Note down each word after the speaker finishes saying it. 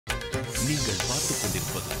நீங்கள் பார்த்துக்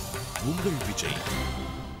கொண்டிருப்பது உங்கள் விஜய்.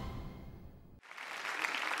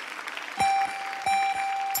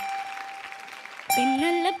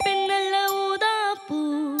 பெண்ணல்ல பெண்ணல்ல ஊதாப்பூ,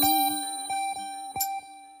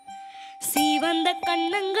 சீவந்த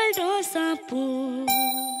கண்ணங்கள் ரோசாப்பூ,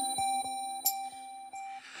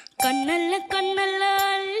 கண்ணல்ல கண்ணல்ல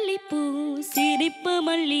அல்லிப்பூ, சிரிப்பு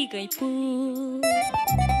மல்லிகைப்பூ.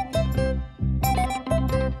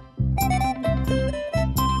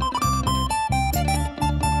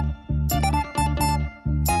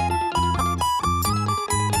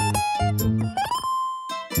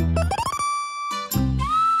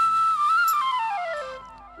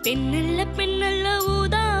 பெண்ணல்ல பெண்ணல்ல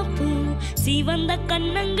ஊதாப்பூ, சிவந்த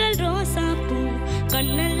கண்ணங்கள் ரோசாப்பூ,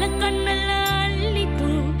 கண்ணல்ல கண்ணல்ல அல்லிப்பூ,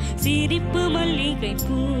 சிரிப்பு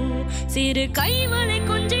மல்லிகைப்பூ. சிறு கைவளை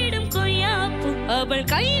கொஞ்சிடும் கொய்யாப்பூ, அவள்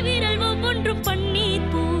கைவிரல் ஒவ்வொன்றும்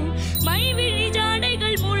பன்னீர்ப்பூ, மைவிழி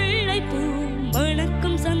ஜாடைகள் முல்லைப்பூ,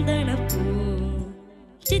 மணக்கும் சந்தனப்பூ.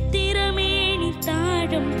 சித்திரமேனி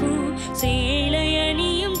தாழம்பூ, சேலை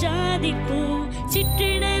அணியும் ஜாதிப்பூ,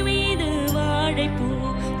 சிற்றிடை மீது வாழைப்பூ,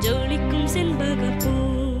 ஜொலிக்கும் செண்பகப்பூ.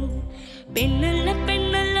 பெண்ணல்ல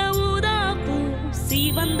பெண்ணல்ல ஊதாப்பூ,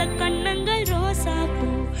 சீவந்த கண்ணங்கள் ரோசாப்பூ,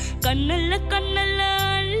 கண்ணல்ல கண்ணல்ல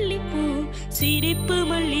அல்லிப்பூ, சிரிப்பு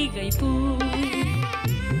மல்லிகைப்பூ.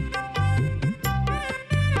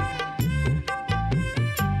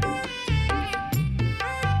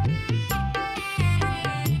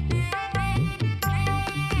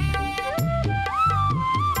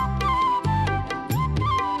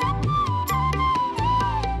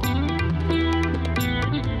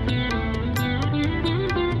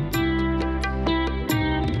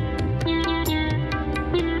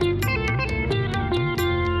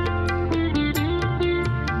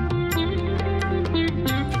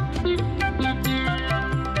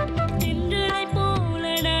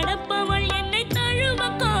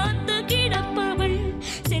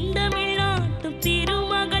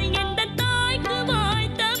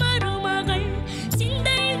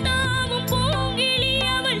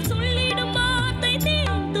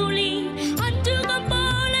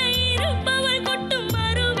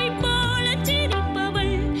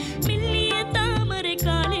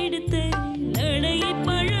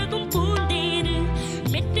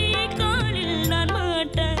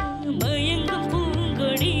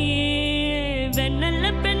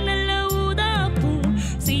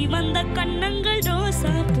 கண்ணங்கள்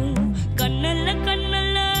ரோசாப்பூ, கண்ணல்ல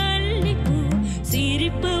கண்ணல்ல அல்லிப்பூ,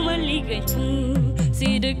 சிரிப்பு மல்லிகைப்பூ.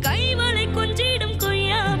 சிறு கைவளை கொஞ்சிடும்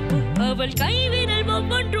கொய்யாப்பூ, அவள் கைவிரல்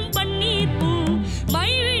ஒவ்வொன்றும் பன்னீர்ப்பூ,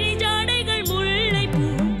 மைவிழி ஜாடைகள் முல்லைப்பூ,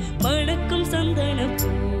 மணக்கும்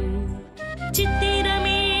சந்தனப்பூ.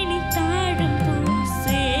 சித்திரமேனி தாழம்பூ,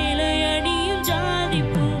 சேலை அணியும்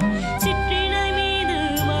ஜாதிப்பூ, சிற்றிடை மீது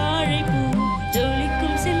வாழைப்பூ,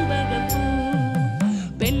 ஜொலிக்கும் செண்பகப்பூ.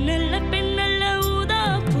 பெண்ணல்ல பெண்ணல்ல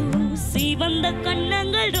ஊதாப்பூ, சீவந்த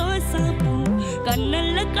கண்ணங்கள் ரோசாப்பூ,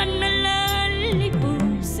 கண்ணல்ல கண்ணல்ல அல்லிப்பூ,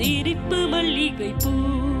 சிரிப்பு மல்லிகைப்பூ.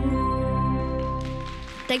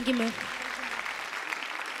 Thank you ma'am.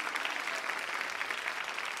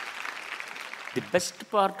 The best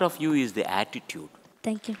part of you is the attitude.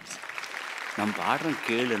 Thank you. நம்ம பாடுறோம்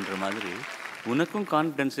கேளுன்ற மாதிரி உனக்கும்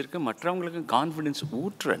கான்ஃபிடென்ஸ் இருக்கு, மற்றவங்களுக்கும் கான்ஃபிடென்ஸ்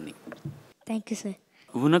ஊற்றுற நீ. Thank you sir.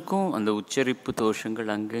 உனக்கும் அந்த உச்சரிப்பு தோஷங்கள்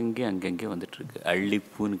அங்கங்கே வந்துட்டுருக்கு.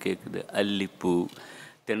 அள்ளிப்பூன்னு கேட்குது, அல்லிப்பூ,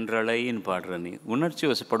 தென்றலைன்னு பாடுற நீ. உணர்ச்சி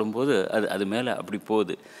வசப்படும் போது அது மேலே அப்படி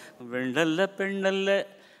போகுது. வெள்ளல்ல பெண்ணல்ல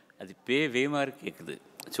அது வேமாறு கேட்குது.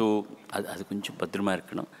 ஸோ அது கொஞ்சம் பத்திரமா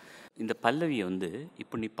இருக்கணும். இந்த பல்லவியை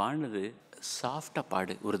இப்போ நீ பாடினது சாஃப்டாக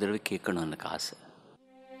பாடு, ஒரு தடவை கேட்கணும் எனக்கு ஆசை.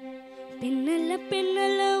 பெண்ணல்ல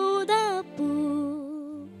பெண்ணல்ல ஊதாப்பூ,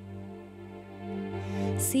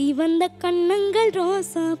 சீவந்த கண்ணங்கள்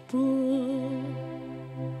ரோசாப்பூ,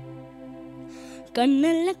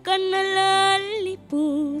 கண்ணல்ல கண்ணல்ல அல்லிப்பூ,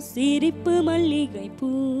 சிரிப்பு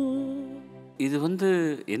மல்லிகைப்பூ. இது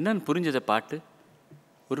என்னன்னு புரிஞ்சத பாட்டு.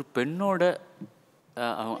 ஒரு பெண்ணோட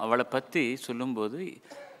அவளை பற்றி சொல்லும்போது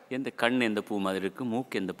எந்த கண் எந்த பூ மாதிரி இருக்குது,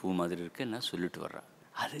 மூக்கு எந்த பூ மாதிரி இருக்குது எல்லாம் சொல்லிட்டு வர்றான்.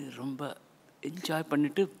 அது ரொம்ப என்ஜாய்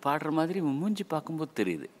பண்ணிவிட்டு பாடுற மாதிரி மூஞ்சி பார்க்கும்போது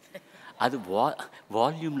தெரியுது. அது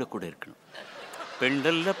வால்யூமில் கூட இருக்கணும்.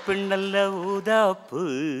 பெண்ணல்ல பெண்ணல்ல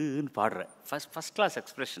ஊதாப்புன்னு பாடுறேன். ஃபஸ்ட் கிளாஸ்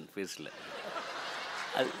எக்ஸ்ப்ரெஷன் ஃபேஸில்.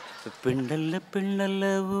 அது பெண்ணல்ல பெண்ணல்ல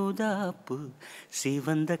ஊதாப்பூ,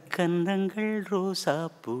 சிவந்த கன்னங்கள்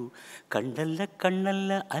ரோசாப்பூ, கண்ணல்ல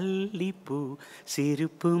கண்ணல்ல அல்லிப்பூ,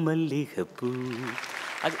 சிரிப்பு மல்லிகைப்பூ.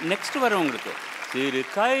 அது நெக்ஸ்ட் வரும் உங்களுக்கு. சிறு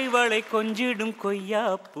கைவளை கொஞ்சிடும்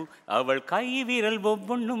கொய்யாப்பூ, அவள் கை விரல்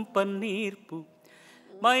ஒவ்வொன்றும் பன்னீர்ப்பூ,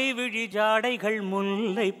 மைவிழி ஜாடைகள்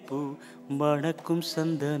முல்லைப்பூ மணக்கும்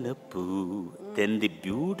சந்தனப்பூ. Then the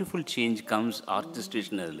beautiful change comes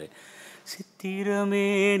orchestration அதில். சித்திரமே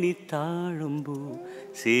நீ தாழம்பூ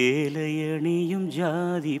சேலையணியும்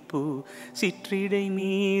ஜாதிப்பூ சிற்றிடை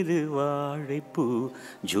மீது வாழைப்பூ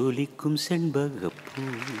ஜொலிக்கும் செண்பகப்பூ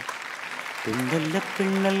பெண்ணல்ல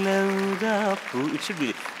பெண்ணல்ல ஊதாப்பூ. இட் ஷுட்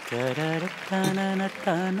பி தரர தானான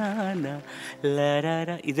தானானா லரர.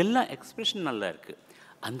 இதெல்லாம் எக்ஸ்பிரஷன் நல்லா இருக்குது.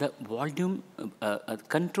 அந்த volume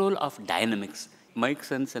control of dynamics mic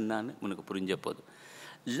sense என்னான்னு உனக்கு புரிஞ்ச போதும்.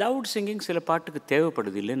 லவுட் சிங்கிங் சில பாட்டுக்கு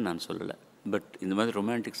தேவைப்படுது இல்லைன்னு நான் சொல்லலை. பட் இந்த மாதிரி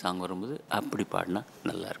ரொமான்டிக் சாங் வரும்போது அப்படி பாடினா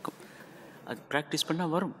நல்லாயிருக்கும். அது ப்ராக்டிஸ்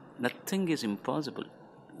பண்ணால் வரும். Nothing is impossible.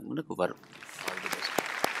 உனக்கு வரும்.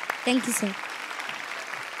 Thank you sir.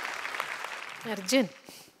 அர்ஜுன்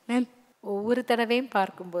மேம், ஒவ்வொரு தடவையும்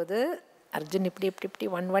பார்க்கும்போது அர்ஜுன் இப்படி இப்படி இப்படி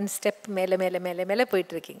ஒன் ஸ்டெப் மேலே மேலே மேலே மேலே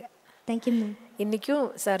போயிட்டுருக்கீங்க. Thank you ma'am. இன்றைக்கும்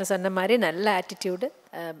சார் சொன்ன மாதிரி நல்ல ஆட்டிடியூடு.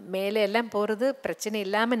 மேலே எல்லாம் போகிறது பிரச்சனை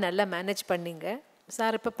இல்லாமல் நல்லா மேனேஜ் பண்ணிங்க.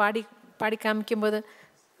 சார் இப்போ பாடி காமிக்கும்போது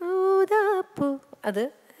ஊதாப்பூ அது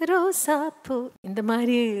ரோசாப்பூ இந்த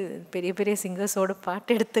மாதிரி பெரிய பெரிய சிங்கர்ஸோட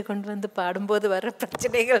பாட்டு எடுத்து கொண்டு வந்து பாடும்போது வர்ற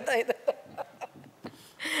பிரச்சனைகள் தான் இது.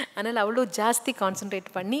 அதனால் அவ்வளோ ஜாஸ்தி கான்சன்ட்ரேட்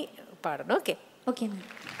பண்ணி பாடணும். Okay okay ma'am.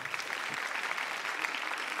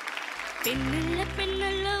 பெண்ணல்ல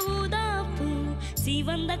பெண்ணல்ல ஊதாப்பூ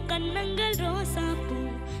சிவந்த கண்ணங்கள் ரோசாப்பூ.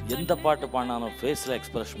 எந்த பாட்டு பாடினாலும் ஃபேஸில்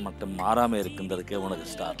எக்ஸ்பிரஷன் மட்டும் மாறாமல் இருக்குன்றதுக்கே உனக்கு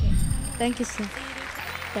star. Thank you sir.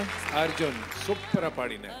 Thanks. Arjun சூப்பராக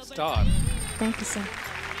பாடின ஸ்டார். Thank you sir.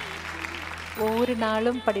 ஒவ்வொரு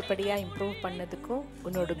நாளும் படிப்படியாக இம்ப்ரூவ் பண்ணதுக்கும்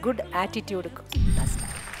உன்னோட good ஆட்டிடியூடுக்கும்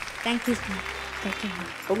thank you sir. Thank you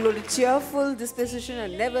ma'am. உங்களோட cheerful disposition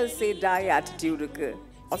and never say tie ஆட்டிடியூடுக்கு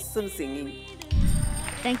awesome singing.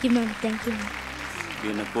 Thank you ma'am. Thank you ma'am.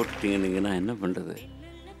 என்னை போட்டுட்டீங்க நீங்கள், நான் என்ன பண்ணுறது?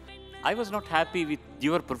 I was not happy with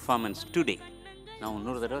your performance today. நான்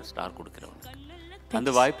இன்னொரு தடவை ஸ்டார் கொடுக்குறேன் உனக்கு.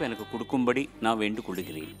 அந்த வாய்ப்பை எனக்கு கொடுக்கும்படி நான் வேண்டு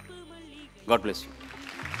கொள்கிறேன். God bless you.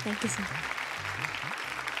 Thank you sir.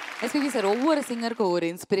 SPB sir, ஒவ்வொரு சிங்கருக்கும் ஒவ்வொரு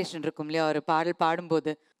இன்ஸ்பிரேஷன் இருக்கும் இல்லையா? ஒரு பாடல்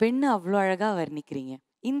பாடும்போது பெண்ணை அவ்வளோ அழகாக வர்ணிக்கிறீங்க.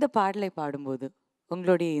 இந்த பாடலை பாடும்போது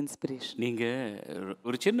உங்களுடைய இன்ஸ்பிரேஷன்? நீங்கள்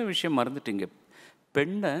ஒரு சின்ன விஷயம் மறந்துட்டீங்க.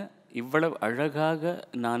 பெண்ணை இவ்வளவு அழகாக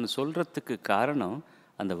நான் சொல்கிறதுக்கு காரணம்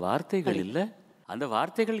அந்த வார்த்தைகள் இல்லை. அந்த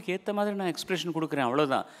வார்த்தைகளுக்கு ஏற்ற மாதிரி நான் எக்ஸ்பிரஷன் கொடுக்குறேன்,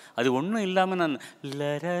 அவ்வளோதான். அது ஒன்றும் இல்லாமல் நான்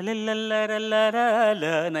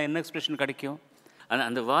நான் என்ன எக்ஸ்பிரஷன் கிடைக்கும்? ஆனால்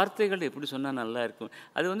அந்த வார்த்தைகள் எப்படி சொன்னால் நல்லா இருக்கும்.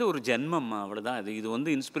 அது வந்து ஒரு ஜென்மம்மா, அவ்வளோதான். இது வந்து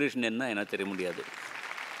இன்ஸ்பிரேஷன் என்ன எனக்கு தெரிய முடியாது.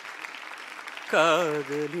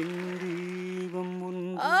 காதலின் தீபம்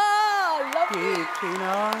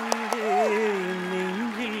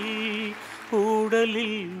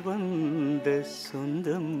கூடலில் வந்த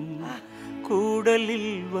சொந்தம் கூடலில்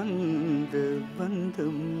வந்த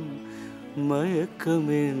பந்தம் மயக்கம்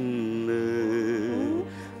என்ன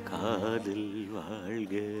காதல்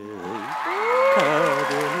வாழ்க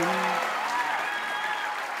காதல்